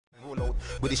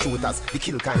with the shooters, the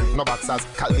kill kind. No boxers,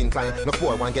 Calvin Klein. No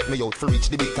poor one get me out for reach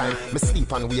the big time. Me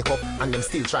sleep and wake up and them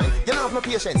still trying. You don't have no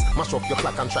patience. Mash up your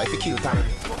clock and try to kill time.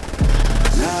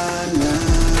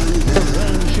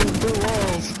 Shoot the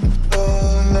walls.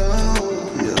 Oh no.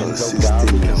 Your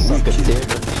system wicked.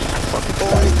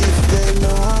 Only if they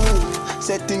know.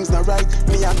 Say things not right.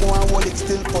 Me I go and hold it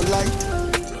still polite.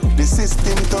 The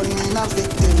system turn me in a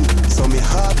victim, so me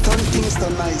heart turn things to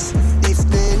nice. If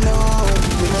they know,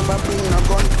 we never bring a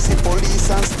gun, see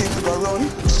police and still go run.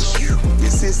 The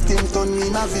system turn me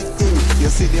in a victim. You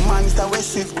see the monster where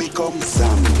shift become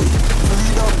zombie.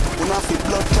 Freedom, we not fit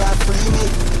blood clot free me.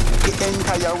 The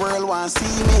entire world want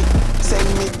see me. Send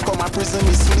me come a prison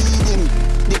misleading.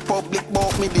 The public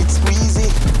bought me did squeeze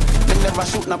it. They never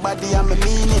shoot nobody and me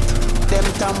mean it. Them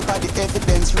tamper the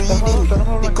evidence reading.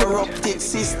 The corrupted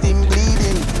system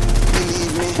bleeding.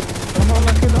 Believe me.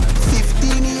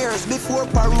 15 years before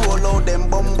parole, all them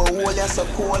bumbo hole ya so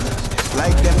cool.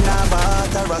 Like them never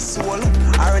heart or a soul.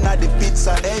 Or in the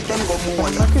pizza head, them go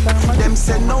moan. Them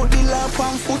say no the lap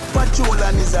on foot patrol.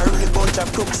 And is a real bunch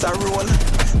of crooks a roll.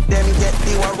 Them get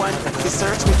the warrant, they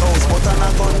search me house. But on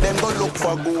a gun, them go look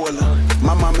for gold.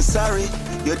 Mama, I'm sorry.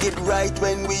 You did right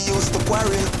when we used to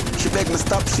quarrel. She begged me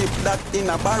stop ship that in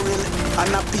a barrel.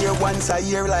 And appear once a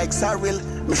year like Cyril.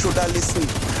 Me shoulda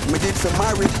listened. Me did for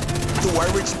married to a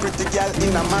rich pretty girl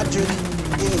in a Madrid.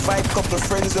 Invite couple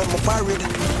friends when me married.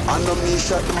 And no me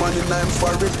shot the money now I'm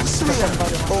for it. Swear,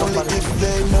 only if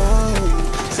they know.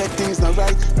 Say things not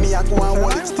right, me I go and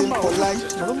hold it still polite.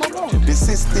 The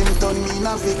system turn me in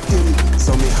a victim,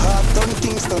 so me heart turn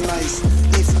things to nice.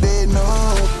 If they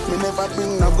know, me never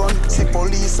bring no gun, see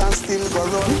police and still go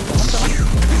run.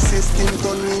 The system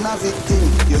turn me in a victim,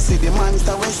 you see the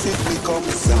monster where shit become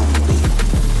zombie.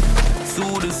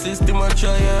 Sue the system I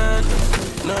try it.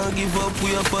 Now give up,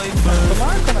 we a fight first.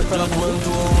 Drop man to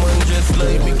a man just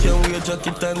like me. Can wear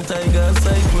jacket and tiger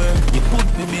side wear. You put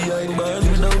me behind bars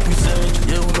without research.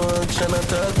 You no action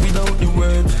attack without the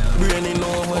words. Braining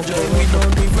overdrive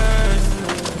without reverse.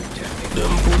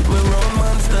 Them put me round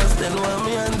monsters. Then want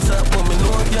me hands up, but me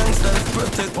know gangsters.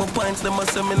 Protect my points, them a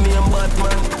say me name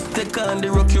Batman. Take on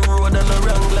the rocky road and a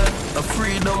wrangler. A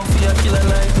freedom for a killer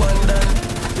like one done.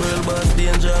 World boss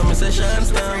danger, me say chance.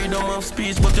 Freedom of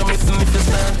speech, but you're missing if you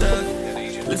start talk.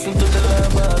 Listen to the law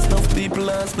boss, enough people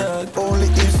last dog. Only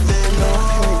if they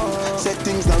know. Say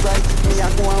things not right, me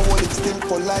I go and hold it still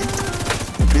polite.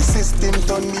 The system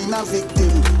turn me in a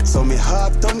victim, so me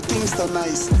heart turn things to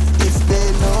nice. If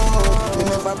they know, me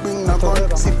never bring no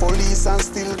gun, see police and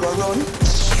still go run.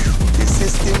 The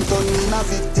system turn me in a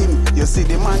victim, you see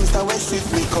the monster where shit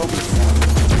me come.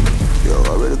 Yo,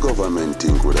 how the government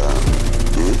think with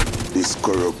this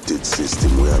corrupted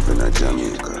system we have in a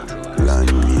Jamaica?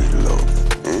 Land me love,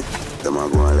 Them are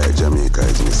going like Jamaica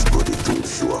is Miss Goody to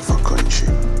show off a country.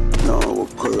 No, we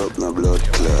corrupt no blood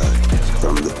clot.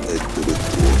 From the head to the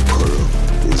toe corrupt.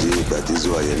 You see, that is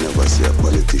why you never see a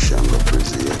politician go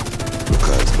prison yet.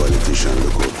 Because politicians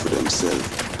look out for themselves.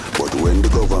 But when the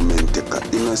government take an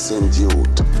innocent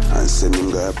youth and send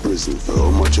him to prison for how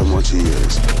much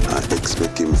years and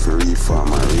expect him to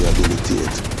reform and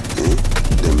rehabilitate,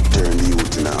 them turn the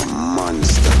youth in a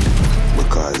monster.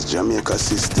 Because Jamaica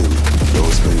system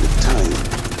don't spend the time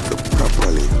to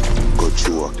properly go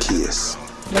through a case.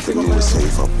 You know, say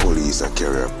if a police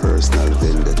carry a personal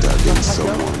vendetta against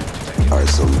someone or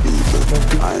some people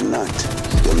or not,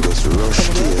 them just rush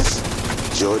case,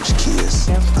 judge case,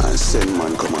 and send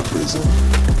man come to prison.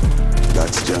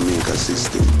 That's Jamaica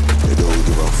system. They don't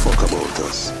give a fuck about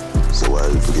us. So why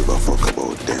would we give a fuck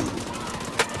about them?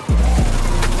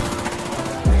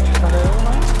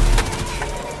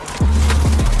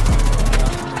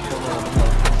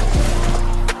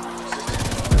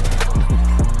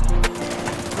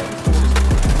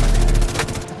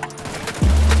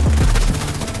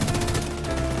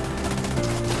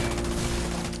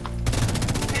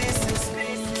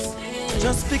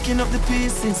 Just picking up the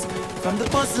pieces from the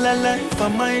puzzle of life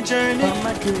on my journey.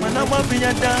 Man, I won't be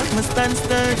a dog, me stand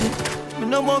sturdy. Me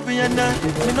no won't be a dog,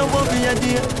 me no won't be a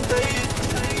deer.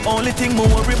 Only thing me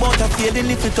worry about a fading,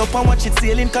 lift it up and watch it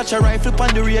sailing. Catch a rifle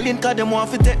on the railing, cause them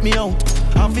want to take me out.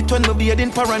 Half it when me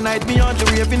bleeding, paranoid me on the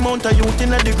raving. Mount a youth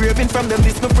in the graving, from them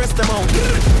this me press them out.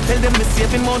 Tell them me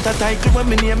saving, mount a title when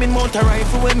me naming. Mount a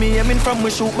rifle when me aiming, from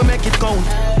me shoot me make it count.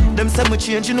 Them say me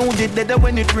change, you know did dead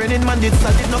when it raining. Man did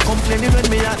solid, no complaining when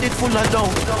me heart it full of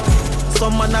doubt.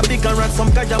 Some man a big and rat,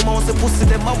 some guy a mouse. The pussy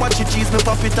them a watch it cheese, me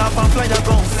pop it off and fly a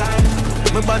guns.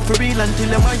 Me bad for real until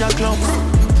them higher clowns.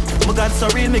 My God so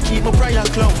real, me keep my prayer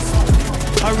close.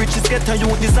 Our riches get a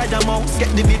youth desire mouse. Get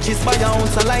the bitches by your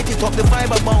ounce, I light it up the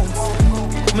fiber bounce.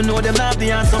 but me know them not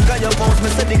be on some guy your bones. Me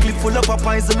said the clip full of a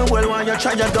poison, me well want you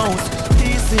try your dose.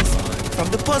 Pieces from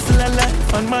the puzzle of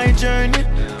life on my journey.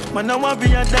 Man, I want be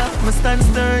a dog, me stand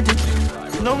sturdy.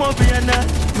 No more be a night,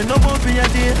 me no more be a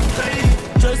day.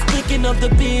 Just picking up the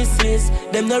pieces.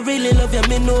 Them not really love you,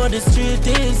 me know the street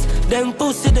is. Them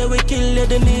pussy they will kill you,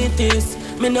 the neatest.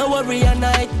 Me no worry a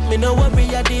night, me no worry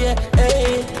a day.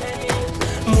 Hey.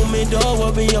 Mommy don't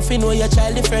worry, you fi know your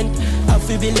child different. I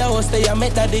fi build a house, they a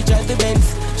meta, they drive the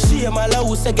Benz. She am all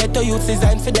house, I get to youth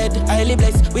designed for dead. Highly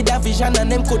blessed with a vision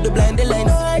and them could blind the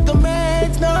lens. Like a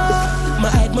mate, no. My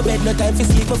hide my bed, no time for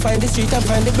sleep, I find the street and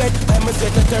find the bread. I'm a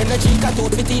sweat, no turn the cheek, I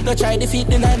tooth fit eat, no try defeat,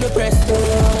 deny me press.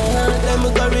 Let me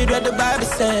go read what the Bible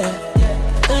say.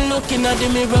 Looking at the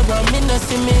mirror, but me no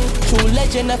see me. True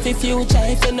legend of the future,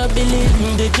 if you no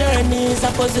believe. The journey is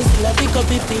a puzzle, still I pick up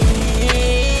the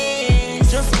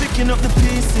piece. Just picking up the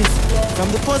pieces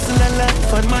from the puzzle of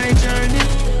life on my journey.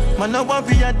 Man, I want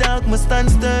be a dog, me stand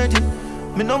sturdy.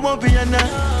 Me no want be a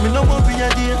night, me no want be a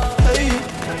day. Hey,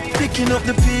 picking up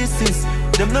the pieces.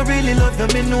 Them not really love you,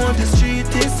 me know the street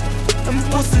is. I'm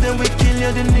pussy, them we kill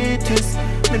you the neatest.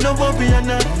 Me no want be a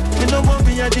night, me no want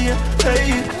be a day.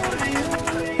 Hey,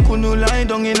 couldn't lie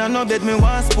down in a no bed, me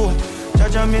want sport.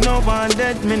 Jaja, me no want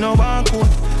dead, me no want court.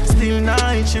 Still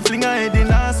night, she fling her head in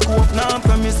a scope. Now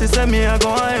promises say me I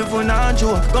go heaven and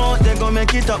joke. Don't they go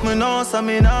make it up, me know, so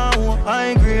me now.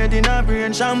 High grade in a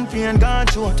brain, champagne gone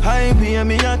short. High beer,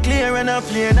 me a clear and a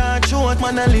play that short.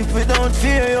 Man, I live without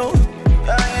fear, yo.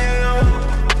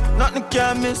 Nothing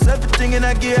can miss, everything in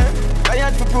a gear. I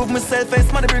had to prove myself,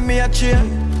 it's man, bring me a chair.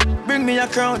 Bring me a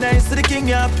crown, I see the king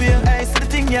you appear. I see the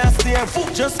thing you steer.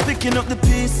 Just picking up the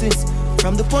pieces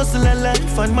from the puzzle of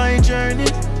life on my journey.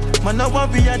 Man, I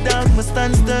want be a dog, me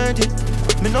stand sturdy.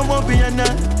 Me no want be a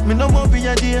night, me no want be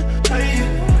a day. Hey,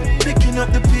 picking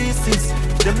up the pieces.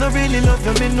 Them not really love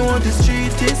you, me know the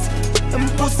street is. Them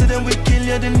pussy, them we kill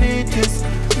you the neatest.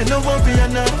 Me no want be a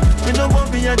night, me no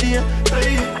want be a day.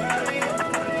 Hey,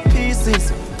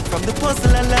 pieces from the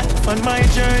puzzle of life on my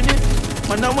journey.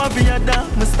 Man, I want be a dog,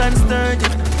 me stand sturdy.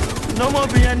 Me no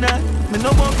want be a night, me no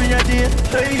want be a day.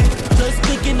 Hey, just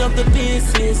picking up the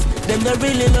pieces. Them not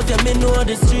really love you, me know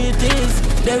the street is.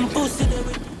 Them pussy they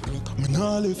will. Me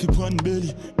nah left you on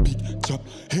belly. Big chop,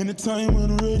 anytime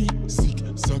when ready. Sick,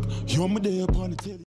 suck, you're my day upon the telly.